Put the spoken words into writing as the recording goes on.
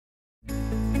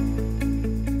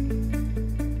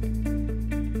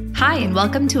Hi, and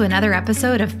welcome to another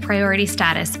episode of Priority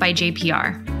Status by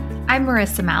JPR. I'm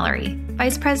Marissa Mallory,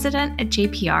 Vice President at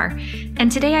JPR,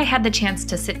 and today I had the chance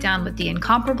to sit down with the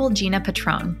incomparable Gina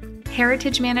Patron,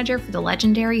 Heritage Manager for the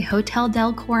legendary Hotel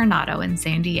del Coronado in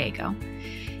San Diego.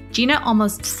 Gina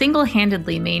almost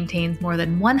single-handedly maintains more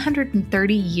than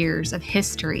 130 years of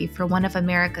history for one of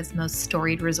America's most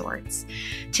storied resorts.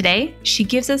 Today, she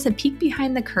gives us a peek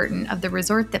behind the curtain of the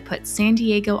resort that put San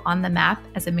Diego on the map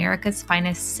as America's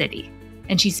finest city.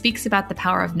 And she speaks about the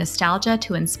power of nostalgia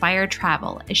to inspire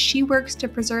travel as she works to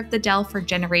preserve the Del for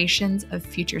generations of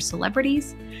future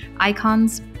celebrities,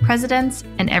 icons, presidents,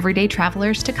 and everyday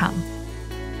travelers to come.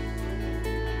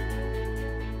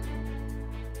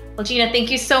 Well, Gina, thank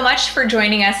you so much for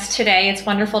joining us today. It's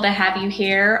wonderful to have you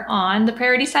here on the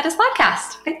Priority Status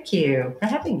podcast. Thank you for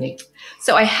having me.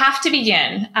 So I have to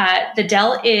begin. The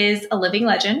Del is a living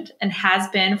legend and has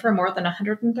been for more than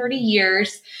 130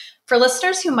 years. For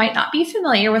listeners who might not be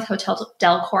familiar with Hotel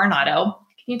del Coronado,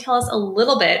 can you tell us a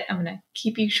little bit? I'm going to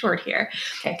keep you short here.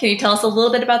 Okay. Can you tell us a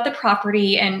little bit about the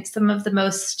property and some of the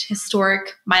most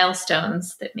historic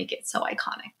milestones that make it so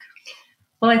iconic?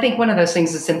 Well, I think one of those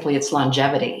things is simply its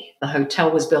longevity. The hotel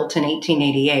was built in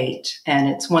 1888, and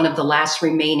it's one of the last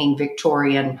remaining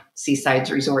Victorian seaside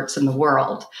resorts in the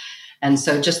world. And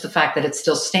so just the fact that it's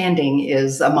still standing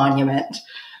is a monument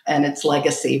and its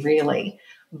legacy, really.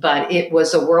 But it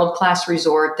was a world-class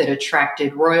resort that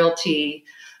attracted royalty,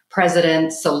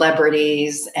 presidents,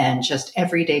 celebrities, and just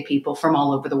everyday people from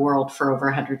all over the world for over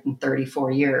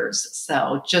 134 years.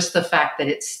 So just the fact that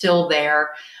it's still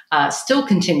there, still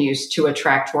continues to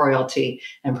attract royalty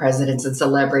and presidents and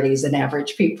celebrities and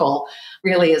average people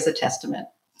really is a testament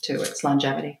to its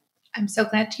longevity. I'm so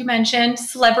glad you mentioned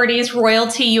celebrities,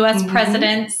 royalty, U.S.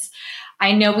 presidents.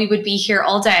 I know we would be here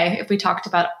all day if we talked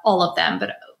about all of them,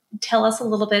 but tell us a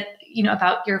little bit,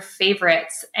 about your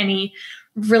favorites, any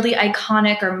really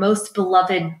iconic or most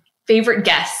beloved favorite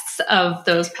guests of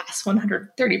those past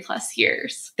 130 plus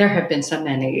years. There have been so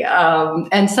many,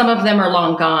 and some of them are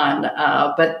long gone,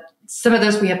 but some of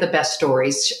those we have the best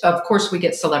stories. Of course, we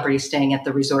get celebrities staying at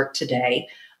the resort today,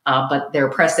 but their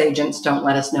press agents don't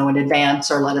let us know in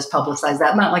advance or let us publicize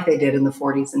that, not like they did in the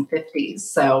 40s and 50s.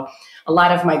 So a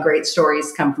lot of my great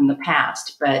stories come from the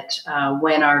past, but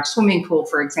when our swimming pool,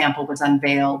 for example, was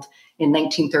unveiled in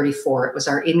 1934, it was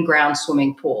our in-ground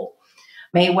swimming pool.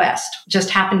 Mae West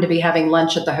just happened to be having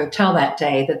lunch at the hotel that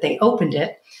day that they opened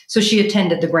it. So she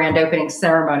attended the grand opening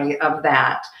ceremony of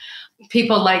that.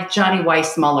 People like Johnny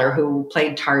Weissmuller, who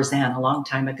played Tarzan a long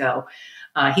time ago.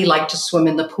 He liked to swim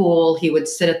in the pool. He would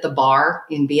sit at the bar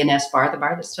in B&S Bar, the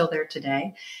bar that's still there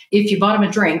today. If you bought him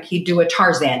a drink, he'd do a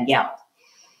Tarzan yell.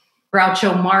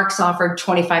 Groucho Marx offered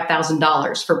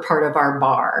 $25,000 for part of our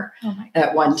bar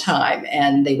at one time,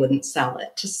 and they wouldn't sell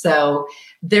it. So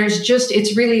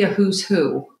it's really a who's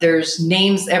who. There's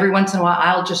names every once in a while.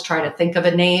 I'll just try to think of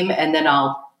a name, and then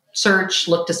I'll search,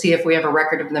 look to see if we have a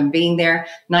record of them being there.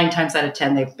 9 times out of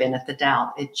 10, they've been at the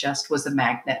Del. It just was a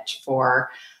magnet for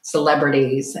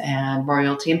celebrities and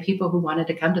royalty and people who wanted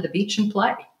to come to the beach and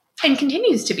play. And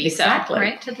continues to be exactly. So,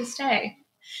 right, to this day.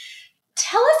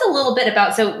 Tell us a little bit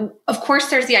about, so of course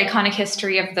there's the iconic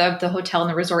history of the hotel and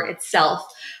the resort itself,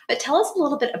 but tell us a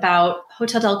little bit about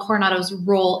Hotel del Coronado's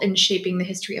role in shaping the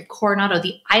history of Coronado,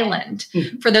 the island.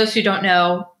 For those who don't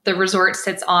know, the resort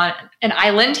sits on an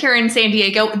island here in San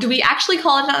Diego. Do we actually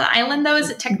call it an island though? Is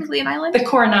it technically an island? The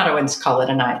Coronadoans call it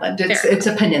an island. It's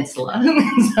a peninsula,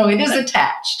 so it is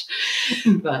attached.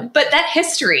 But that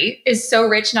history is so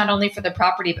rich, not only for the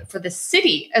property, but for the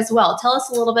city as well. Tell us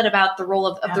a little bit about the role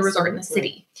of the resort in the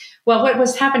city. Well, what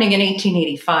was happening in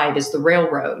 1885 is the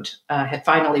railroad had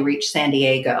finally reached San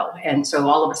Diego. And so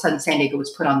all of a sudden, San Diego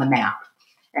was put on the map.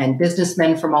 And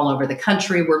businessmen from all over the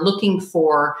country were looking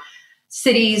for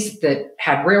cities that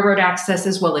had railroad access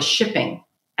as well as shipping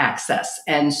access.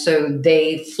 And so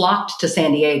they flocked to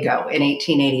San Diego in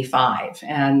 1885.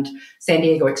 And San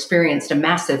Diego experienced a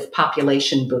massive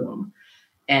population boom.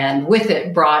 And with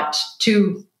it brought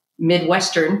 2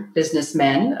 Midwestern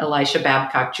businessmen, Elisha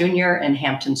Babcock Jr. and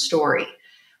Hampton Story.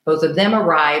 Both of them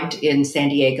arrived in San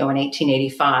Diego in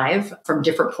 1885 from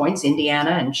different points,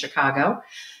 Indiana and Chicago.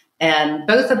 And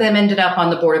both of them ended up on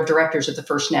the board of directors of the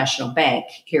First National Bank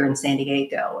here in San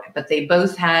Diego. But they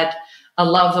both had a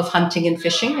love of hunting and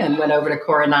fishing and went over to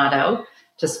Coronado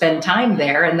to spend time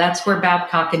there. And that's where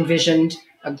Babcock envisioned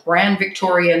a grand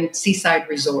Victorian seaside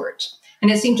resort. And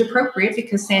it seemed appropriate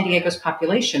because San Diego's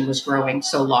population was growing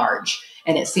so large.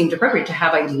 And it seemed appropriate to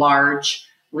have a large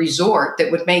resort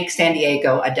that would make San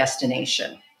Diego a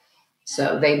destination.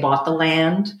 So they bought the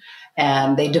land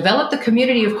And they developed the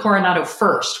community of Coronado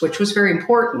first, which was very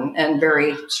important and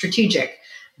very strategic.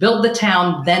 Build the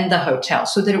town, then the hotel,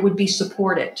 so that it would be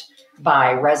supported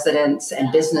by residents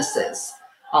and businesses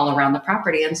all around the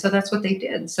property. And so that's what they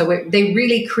did. So they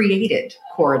really created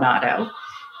Coronado,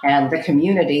 and the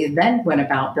community then went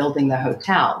about building the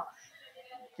hotel.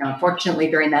 Now, unfortunately,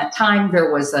 during that time,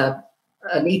 there was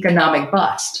an economic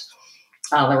bust.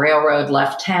 The railroad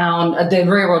left town. The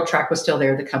railroad track was still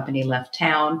there. The company left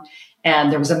town.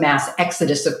 And there was a mass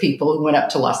exodus of people who went up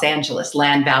to Los Angeles.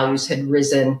 Land values had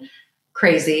risen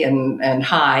crazy and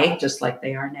high, just like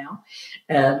they are now.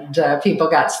 And people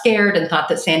got scared and thought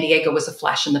that San Diego was a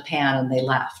flash in the pan, and they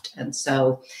left. And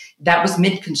so that was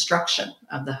mid-construction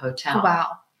of the hotel.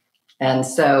 Wow. And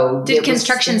so did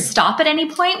construction stop at any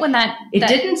point when that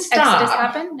didn't stop, exodus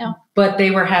happened? No. But they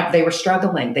were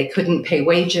struggling. They couldn't pay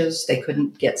wages. They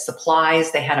couldn't get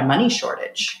supplies. They had a money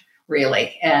shortage,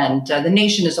 really. And the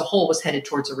nation as a whole was headed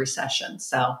towards a recession.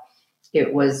 So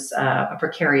it was a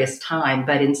precarious time.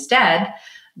 But instead,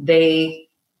 they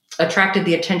attracted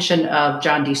the attention of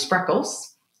John D. Spreckels,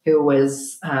 who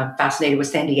was fascinated with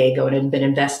San Diego and had been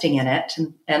investing in it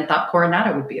and thought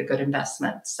Coronado would be a good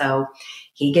investment. So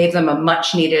he gave them a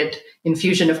much needed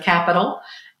infusion of capital.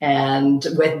 And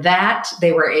with that,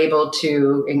 they were able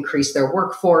to increase their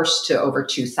workforce to over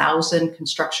 2,000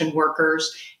 construction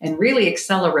workers and really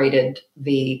accelerated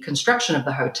the construction of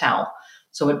the hotel.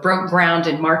 So it broke ground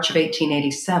in March of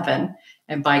 1887.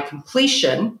 And by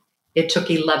completion, it took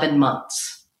 11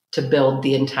 months to build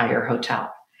the entire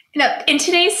hotel. Now, in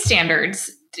today's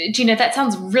standards, Gina, that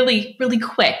sounds really, really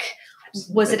quick.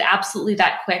 Absolutely. Was it absolutely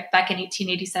that quick back in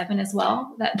 1887 as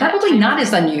well? Probably not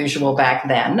as unusual back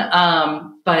then.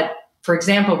 But for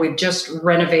example, we've just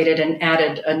renovated and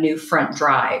added a new front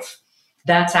drive.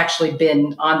 That's actually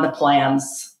been on the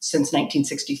plans since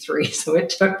 1963. So it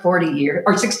took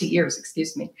 60 years,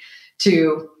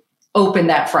 to open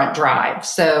that front drive.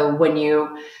 So when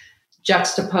you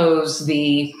juxtapose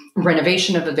the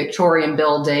renovation of the Victorian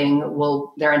building,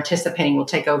 they're anticipating will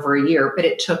take over a year, but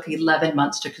it took 11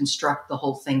 months to construct the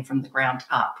whole thing from the ground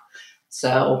up.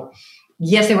 So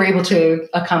yes, they were able to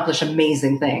accomplish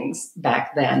amazing things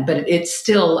back then, but it's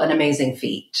still an amazing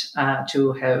feat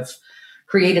to have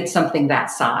created something that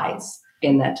size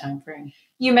in that time frame.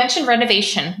 You mentioned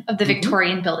renovation of the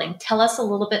Victorian building. Tell us a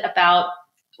little bit about,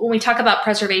 when we talk about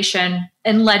preservation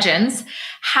and legends,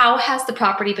 how has the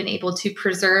property been able to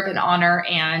preserve and honor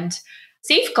and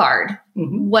safeguard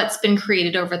what's been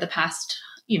created over the past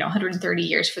 130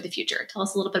 years for the future? Tell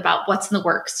us a little bit about what's in the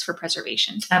works for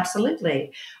preservation.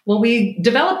 Absolutely. Well, we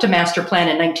developed a master plan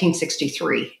in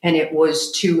 1963, and it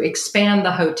was to expand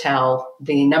the hotel,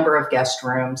 the number of guest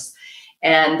rooms.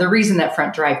 And the reason that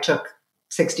front drive took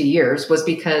 60 years was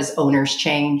because owners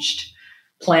changed,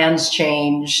 plans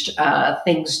changed,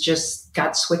 things just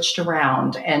got switched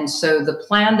around. And so the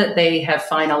plan that they have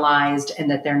finalized and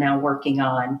that they're now working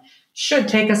on should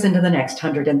take us into the next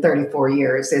 134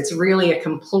 years. It's really a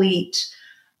complete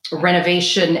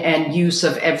renovation and use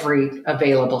of every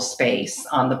available space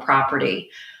on the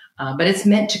property. But it's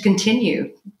meant to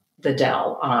continue the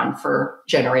Dell on for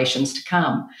generations to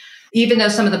come. Even though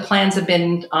some of the plans have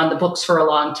been on the books for a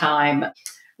long time,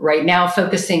 right now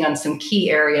focusing on some key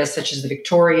areas such as the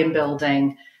Victorian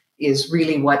building is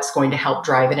really what's going to help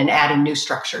drive it, and adding new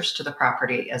structures to the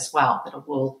property as well that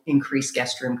will increase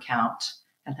guest room count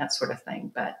and that sort of thing.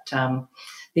 But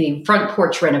the front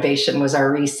porch renovation was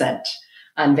our recent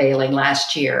unveiling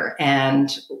last year.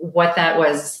 And what that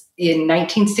was, in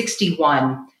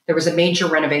 1961, there was a major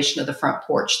renovation of the front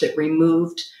porch that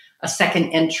removed a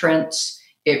second entrance.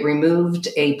 It removed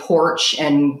a porch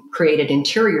and created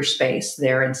interior space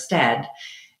there instead.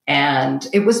 And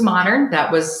it was modern.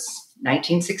 That was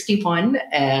 1961.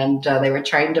 And they were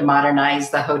trying to modernize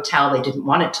the hotel. They didn't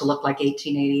want it to look like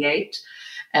 1888.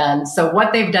 And so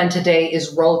what they've done today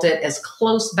is rolled it as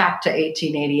close back to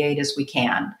 1888 as we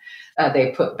can.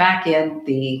 They put back in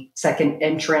the second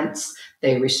entrance.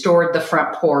 They restored the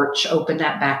front porch, opened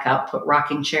that back up, put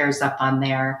rocking chairs up on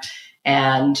there.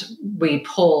 And we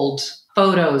pulled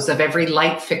photos of every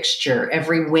light fixture,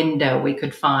 every window we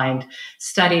could find,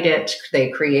 studied it. They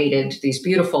created these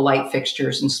beautiful light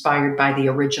fixtures inspired by the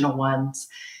original ones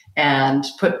and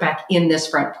put back in this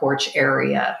front porch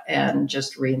area and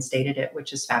just reinstated it,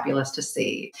 which is fabulous to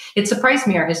see. It surprised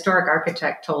me. Our historic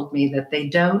architect told me that they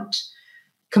don't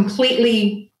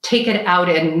completely take it out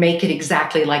and make it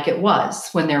exactly like it was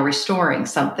when they're restoring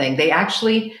something. They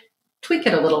actually tweak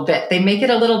it a little bit. They make it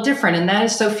a little different. And that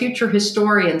is so future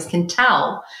historians can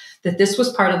tell that this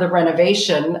was part of the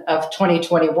renovation of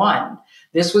 2021.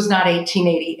 This was not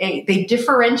 1888. They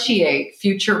differentiate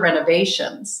future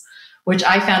renovations which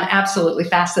I found absolutely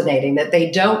fascinating, that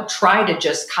they don't try to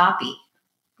just copy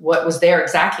what was there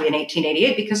exactly in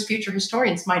 1888 because future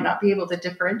historians might not be able to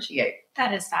differentiate.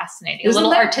 That is fascinating. A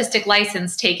little artistic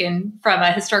license taken from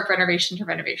a historic renovation to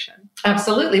renovation.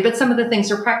 Absolutely. But some of the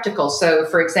things are practical. So,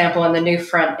 for example, on the new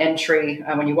front entry,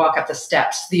 when you walk up the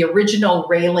steps, the original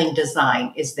railing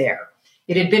design is there.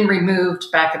 It had been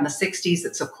removed back in the 60s.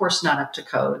 It's, of course, not up to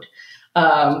code,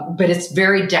 but it's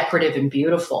very decorative and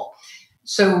beautiful.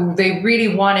 So they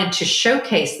really wanted to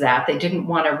showcase that. They didn't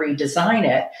want to redesign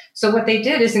it. So what they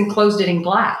did is enclosed it in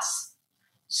glass.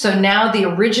 So now the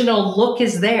original look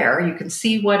is there. You can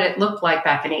see what it looked like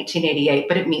back in 1888,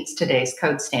 but it meets today's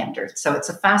code standards. So it's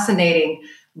a fascinating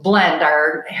blend.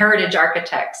 Our Heritage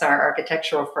Architects, our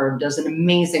architectural firm, does an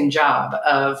amazing job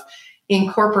of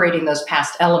incorporating those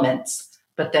past elements,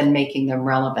 but then making them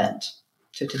relevant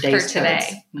to today's for today.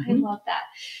 codes. Mm-hmm. I love that.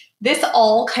 This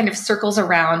all kind of circles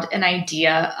around an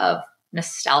idea of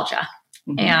nostalgia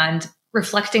and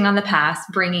reflecting on the past,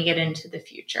 bringing it into the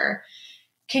future.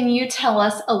 Can you tell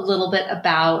us a little bit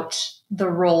about the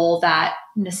role that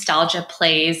nostalgia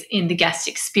plays in the guest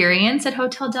experience at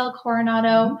Hotel del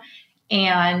Coronado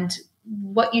and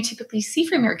what you typically see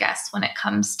from your guests when it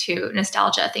comes to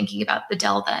nostalgia, thinking about the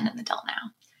Del then and the Del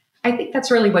now? I think that's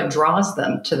really what draws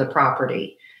them to the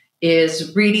property,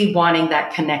 is really wanting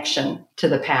that connection to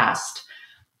the past.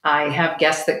 I have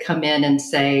guests that come in and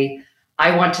say,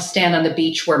 I want to stand on the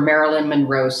beach where Marilyn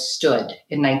Monroe stood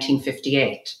in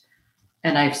 1958.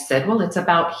 And I've said, well, it's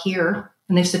about here.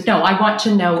 And they said, no, I want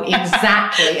to know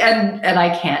exactly. and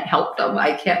I can't help them.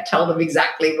 I can't tell them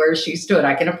exactly where she stood.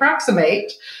 I can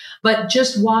approximate. But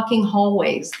just walking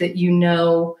hallways that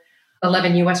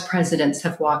 11 U.S. presidents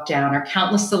have walked down, or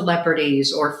countless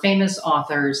celebrities or famous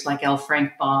authors like L.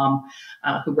 Frank Baum,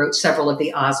 who wrote several of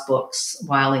the Oz books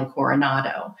while in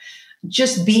Coronado.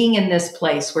 Just being in this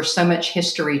place where so much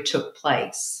history took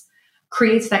place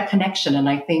creates that connection. And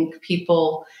I think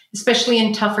people, especially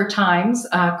in tougher times,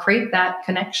 crave that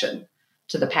connection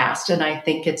to the past. And I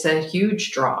think it's a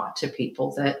huge draw to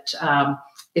people that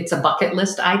it's a bucket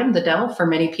list item, the Del, for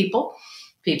many people.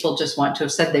 People just want to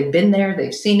have said they've been there,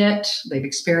 they've seen it, they've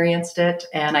experienced it.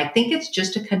 And I think it's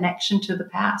just a connection to the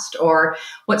past, or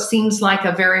what seems like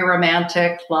a very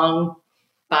romantic, long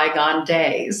bygone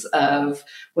days of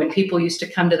when people used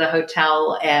to come to the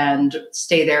hotel and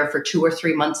stay there for 2 or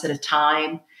 3 months at a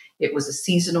time. It was a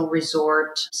seasonal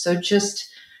resort. So just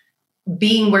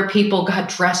being where people got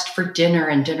dressed for dinner,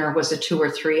 and dinner was a 2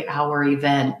 or 3 hour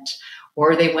event,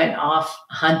 or they went off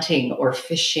hunting or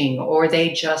fishing, or they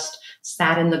just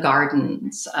sat in the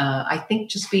gardens. I think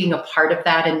just being a part of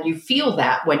that, and you feel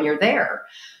that when you're there,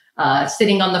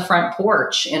 sitting on the front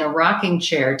porch in a rocking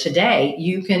chair today,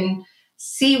 you can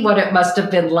see what it must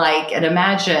have been like. And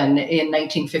imagine in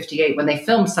 1958 when they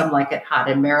filmed Some Like It Hot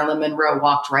and Marilyn Monroe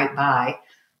walked right by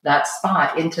that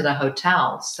spot into the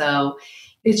hotel. So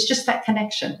it's just that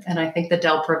connection. And I think the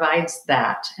Del provides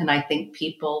that. And I think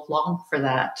people long for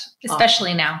that.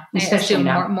 Especially now. Especially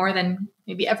now. More than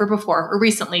maybe ever before, or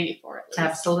recently before at least.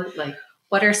 Absolutely.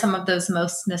 What are some of those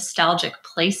most nostalgic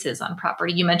places on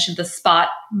property? You mentioned the spot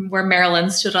where Marilyn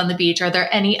stood on the beach. Are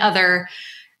there any other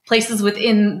places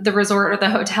within the resort or the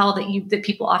hotel that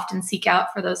people often seek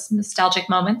out for those nostalgic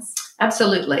moments?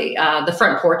 Absolutely. The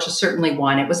front porch is certainly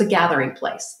one. It was a gathering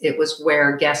place. It was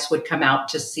where guests would come out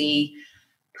to see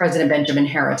President Benjamin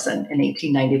Harrison in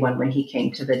 1891 when he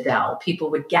came to the Del. People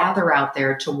would gather out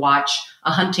there to watch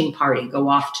a hunting party go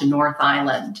off to North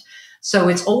Island. So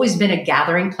it's always been a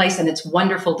gathering place, and it's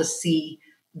wonderful to see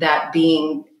that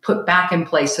being put back in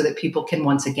place so that people can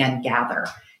once again gather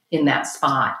in that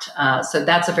spot. So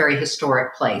that's a very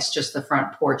historic place, just the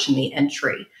front porch and the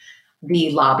entry. The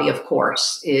lobby, of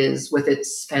course, is with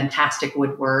its fantastic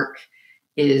woodwork,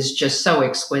 is just so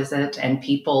exquisite, and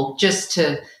people just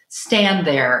to stand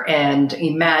there and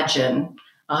imagine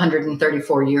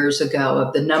 134 years ago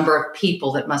of the number of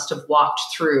people that must have walked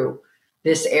through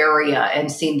this area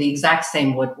and seen the exact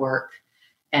same woodwork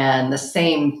and the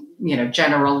same,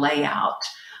 general layout.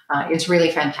 It's really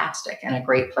fantastic and a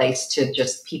great place to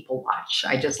just people watch.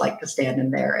 I just like to stand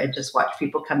in there and just watch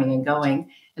people coming and going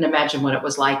and imagine what it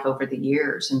was like over the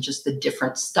years, and just the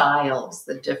different styles,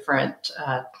 the different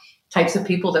types of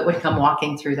people that would come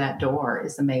walking through that door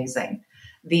is amazing.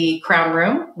 The Crown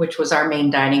Room, which was our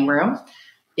main dining room,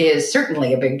 is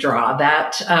certainly a big draw.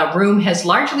 That room has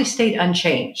largely stayed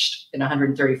unchanged in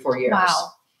 134 years. Wow.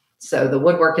 So the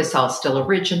woodwork is all still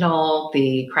original.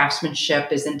 The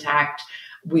craftsmanship is intact.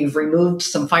 We've removed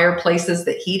some fireplaces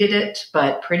that heated it,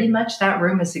 but pretty much that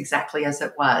room is exactly as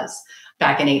it was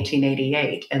back in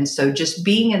 1888. And so just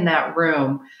being in that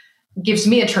room gives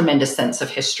me a tremendous sense of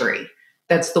history.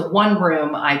 That's the one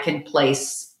room I can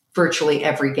place virtually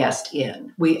every guest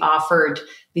in. We offered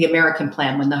the American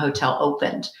plan when the hotel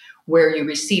opened, where you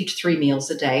received 3 meals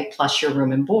a day plus your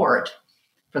room and board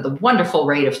for the wonderful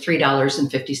rate of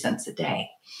 $3.50 a day.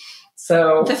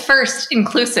 So the first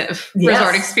inclusive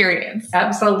resort experience.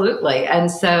 Absolutely. And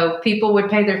so people would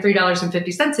pay their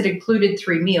 $3.50. It included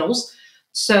 3 meals.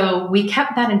 So we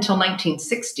kept that until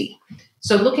 1960.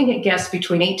 So looking at guests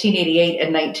between 1888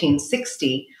 and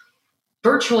 1960,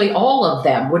 virtually all of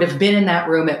them would have been in that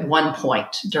room at one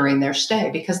point during their stay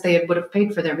because they would have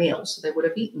paid for their meals. So they would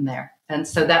have eaten there. And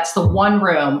so that's the one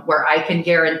room where I can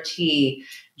guarantee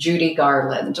Judy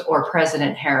Garland or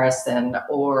President Harrison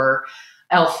or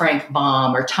L. Frank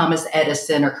Baum or Thomas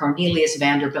Edison or Cornelius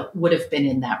Vanderbilt would have been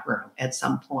in that room at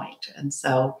some point. And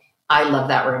so I love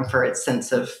that room for its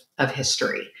sense of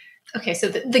history. Okay, so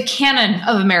the canon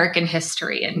of American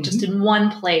history, and just in one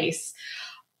place.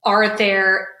 Are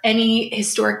there any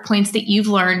historic points that you've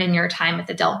learned in your time at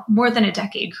the Del? More than a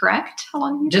decade, correct? How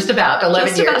long have you been? Just about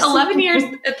 11 years. About 11 years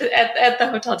at the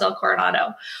Hotel Del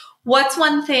Coronado. What's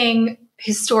one thing,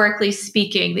 historically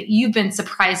speaking, that you've been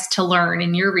surprised to learn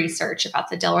in your research about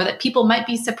the Del, or that people might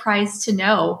be surprised to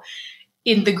know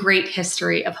in the great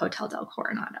history of Hotel Del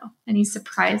Coronado? Any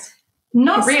surprise?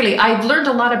 Not really. I've learned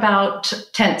a lot about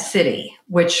Tent City,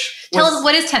 which Tell us,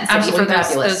 what is Tent City for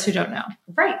those who don't know?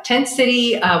 Right. Tent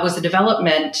City was a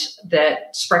development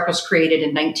that Spreckels created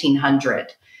in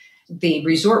 1900. The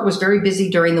resort was very busy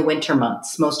during the winter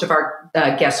months. Most of our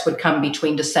guests would come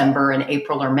between December and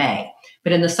April or May.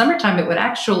 But in the summertime, it would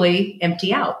actually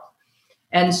empty out.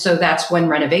 And so that's when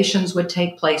renovations would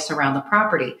take place around the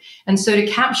property. And so to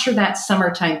capture that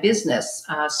summertime business,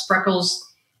 Spreckels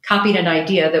copied an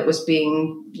idea that was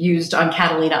being used on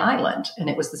Catalina Island. And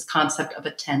it was this concept of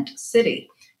a tent city,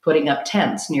 putting up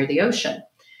tents near the ocean.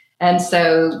 And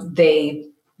so they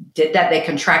did that. They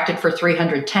contracted for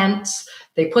 300 tents.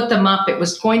 They put them up. It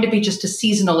was going to be just a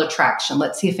seasonal attraction.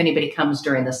 Let's see if anybody comes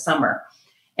during the summer.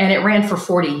 And it ran for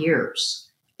 40 years.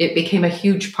 It became a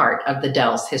huge part of the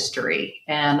Del's history.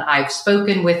 And I've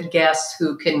spoken with guests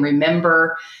who can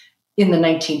remember in the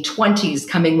 1920s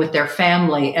coming with their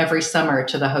family every summer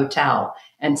to the hotel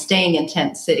and staying in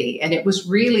Tent City. And it was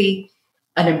really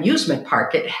an amusement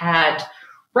park. It had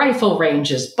rifle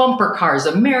ranges, bumper cars,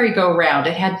 a merry-go-round.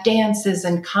 It had dances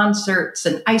and concerts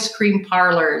and ice cream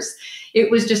parlors.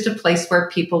 It was just a place where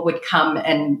people would come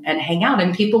and hang out,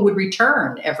 and people would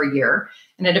return every year.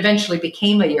 And it eventually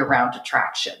became a year-round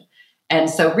attraction. And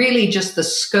so really just the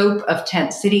scope of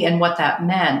Tent City and what that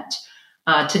meant.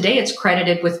 Today, it's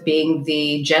credited with being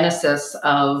the genesis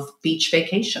of beach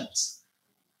vacations.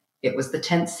 It was the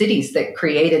tent cities that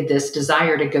created this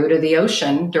desire to go to the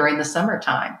ocean during the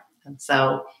summertime. And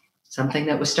so something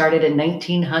that was started in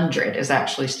 1900 is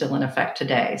actually still in effect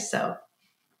today. So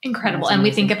incredible. And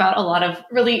we think about a lot of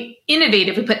really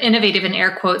innovative, we put innovative in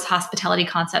air quotes, hospitality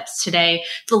concepts today,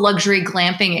 the luxury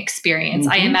glamping experience.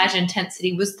 I imagine Tent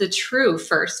City was the true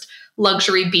first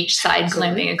luxury beachside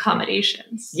glamping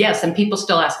accommodations. Yes, and people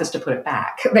still ask us to put it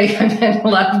back. They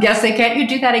love guessing, can't you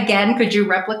do that again? Could you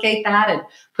replicate that and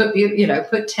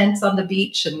put tents on the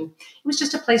beach? And it was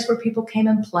just a place where people came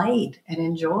and played and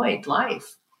enjoyed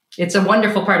life. It's a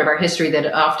wonderful part of our history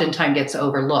that oftentimes gets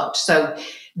overlooked. So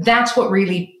that's what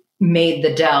really made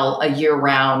the Del a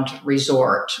year-round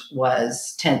resort,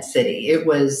 was Tent City. It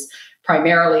was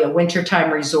primarily a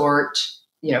wintertime resort,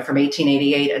 from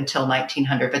 1888 until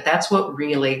 1900. But that's what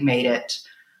really made it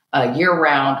a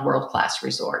year-round world-class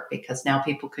resort, because now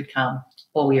people could come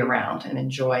all year round and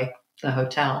enjoy the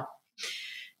hotel.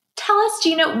 Tell us,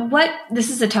 Gina, this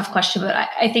is a tough question, but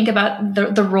I think about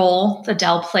the role the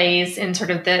Del plays in sort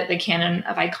of the canon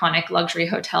of iconic luxury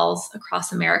hotels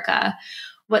across America.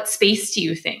 What space do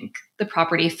you think the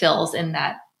property fills in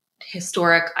that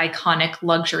historic, iconic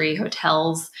luxury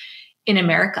hotels in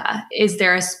America? Is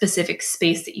there a specific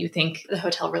space that you think the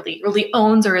hotel really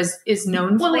owns or is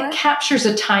known for? Well, it captures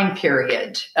a time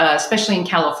period, especially in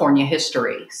California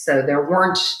history. So there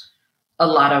weren't a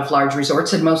lot of large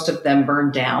resorts, and most of them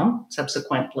burned down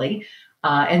subsequently.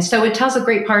 And so it tells a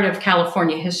great part of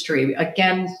California history.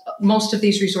 Again, most of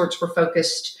these resorts were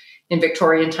focused in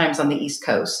Victorian times on the East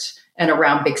Coast and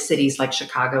around big cities like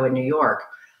Chicago and New York.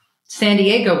 San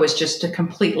Diego was just a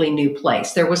completely new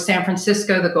place. There was San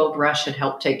Francisco. The gold rush had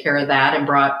helped take care of that and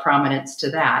brought prominence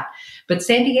to that. But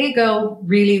San Diego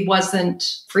really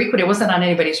wasn't frequent. It wasn't on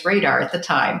anybody's radar at the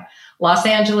time. Los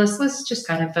Angeles was just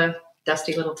kind of a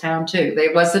dusty little town too.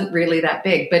 It wasn't really that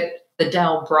big, but the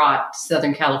Del brought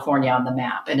Southern California on the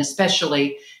map, and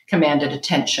especially commanded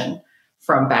attention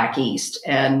from back east.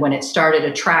 And when it started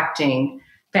attracting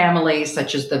families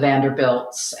such as the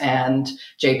Vanderbilts and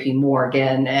J.P.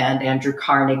 Morgan and Andrew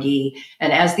Carnegie.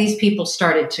 And as these people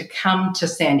started to come to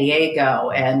San Diego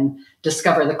and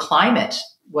discover the climate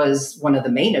was one of the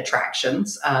main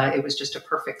attractions, it was just a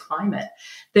perfect climate,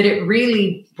 that it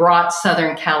really brought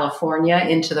Southern California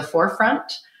into the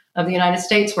forefront of the United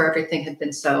States, where everything had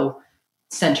been so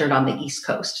centered on the East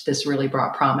Coast. This really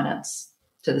brought prominence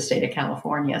to the state of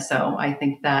California. So I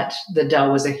think that the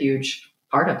Del was a huge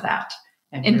part of that.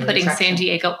 In really putting San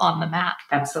Diego on the map.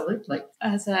 Absolutely.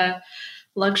 As a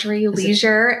luxury,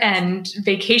 leisure, and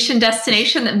vacation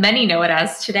destination that many know it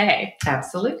as today.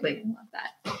 Absolutely. I love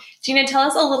that. Gina, tell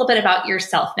us a little bit about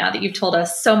yourself now that you've told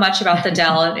us so much about the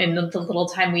Del in the little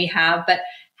time we have. But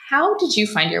how did you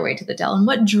find your way to the Del, and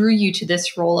what drew you to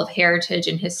this role of heritage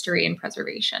and history and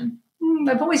preservation?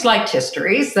 I've always liked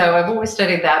history, so I've always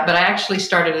studied that. But I actually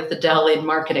started at the Del in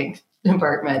marketing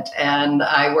department, and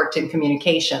I worked in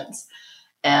communications.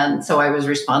 And so I was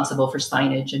responsible for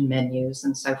signage and menus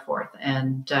and so forth.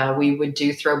 And we would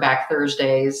do Throwback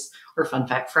Thursdays or Fun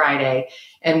Fact Friday,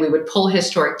 and we would pull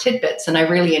historic tidbits. And I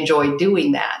really enjoyed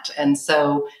doing that. And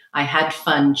so I had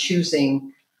fun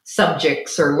choosing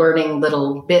subjects or learning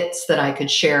little bits that I could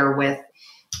share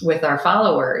with our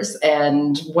followers.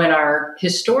 And when our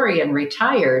historian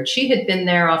retired, she had been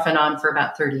there off and on for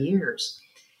about 30 years.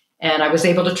 And I was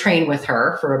able to train with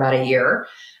her for about a year.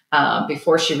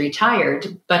 Before she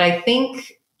retired. But I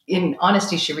think, in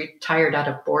honesty, she retired out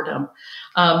of boredom.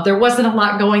 There wasn't a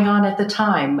lot going on at the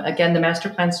time. Again, the master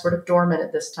plan's sort of dormant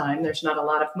at this time. There's not a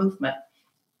lot of movement.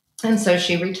 And so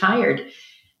she retired.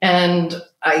 And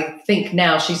I think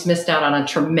now she's missed out on a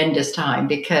tremendous time,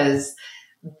 because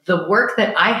the work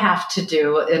that I have to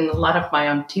do, and a lot of my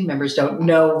own team members don't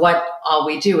know what all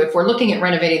we do. If we're looking at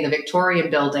renovating the Victorian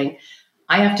building,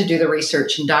 I have to do the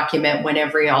research and document when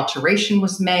every alteration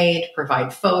was made,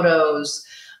 provide photos,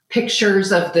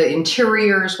 pictures of the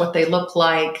interiors, what they look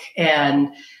like, and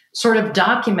sort of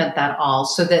document that all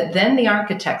so that then the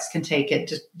architects can take it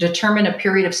to determine a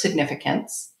period of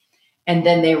significance. And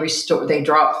then they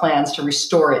draw up plans to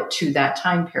restore it to that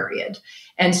time period.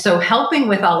 And so helping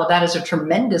with all of that is a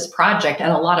tremendous project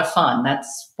and a lot of fun.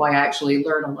 That's why I actually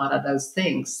learn a lot of those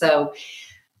things. So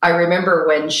I remember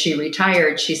when she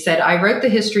retired, she said, I wrote the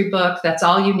history book. That's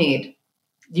all you need.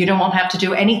 You won't have to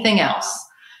do anything else.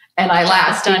 And I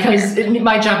laughed because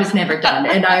my job is never done.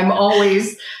 And I'm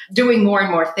always doing more and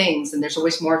more things. And there's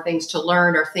always more things to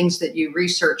learn, or things that you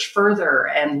research further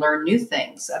and learn new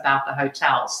things about the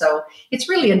hotel. So it's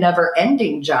really a never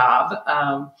ending job,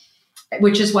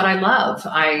 which is what I love.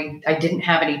 I didn't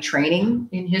have any training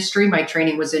in history. My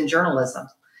training was in journalism,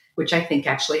 which I think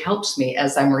actually helps me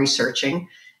as I'm researching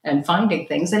and finding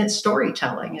things, and it's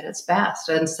storytelling at its best.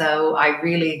 And so I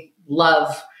really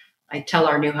I tell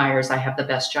our new hires I have the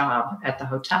best job at the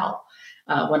hotel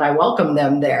when I welcome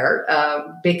them there,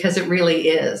 because it really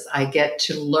is. I get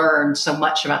to learn so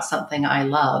much about something I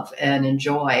love and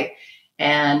enjoy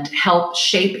and help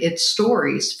shape its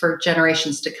stories for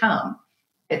generations to come.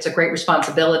 It's a great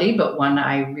responsibility, but one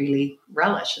I really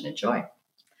relish and enjoy.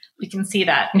 We can see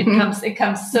that. It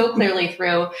comes so clearly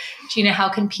through. Gina, how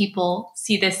can people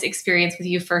see this experience with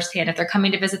you firsthand? If they're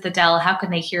coming to visit the Del, how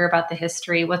can they hear about the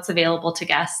history? What's available to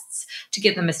guests to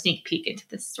give them a sneak peek into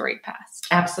this storied past?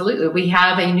 Absolutely. We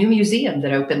have a new museum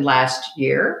that opened last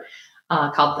year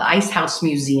called the Ice House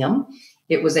Museum.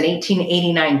 It was an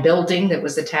 1889 building that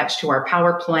was attached to our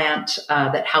power plant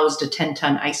that housed a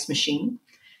 10-ton ice machine.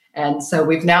 And so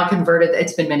we've now converted,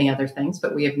 it's been many other things,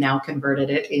 but we have now converted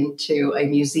it into a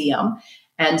museum.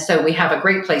 And so we have a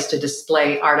great place to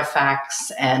display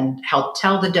artifacts and help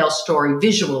tell the Del story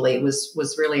visually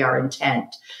was really our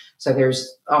intent. So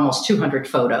there's almost 200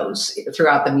 photos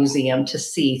throughout the museum to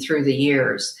see through the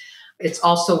years. It's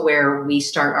also where we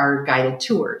start our guided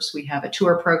tours. We have a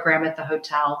tour program at the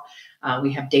hotel.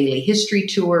 We have daily history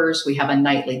tours. We have a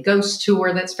nightly ghost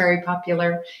tour that's very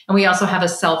popular. And we also have a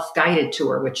self-guided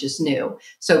tour, which is new.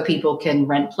 So people can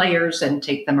rent players and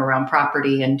take them around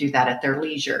property and do that at their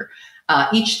leisure.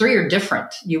 Each three are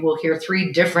different. You will hear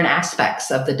three different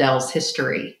aspects of the Del's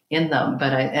history in them.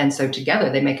 And so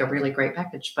together they make a really great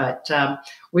package. But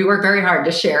we work very hard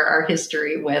to share our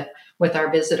history with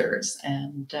our visitors,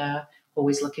 and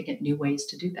always looking at new ways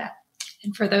to do that.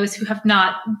 And for those who have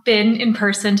not been in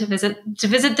person to visit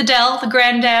the Del, the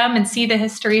Grand Dam, and see the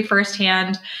history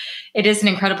firsthand, it is an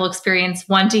incredible experience.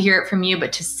 One, to hear it from you,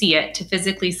 but to see it, to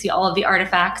physically see all of the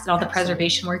artifacts and all the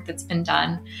preservation work that's been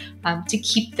done to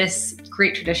keep this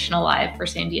great tradition alive for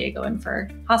San Diego and for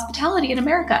hospitality in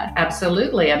America.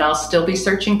 Absolutely. And I'll still be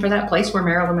searching for that place where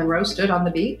Marilyn Monroe stood on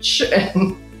the beach.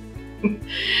 And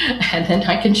then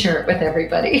I can share it with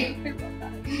everybody.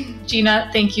 Gina,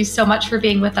 thank you so much for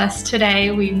being with us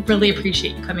today. We really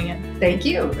appreciate you coming in. Thank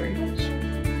you.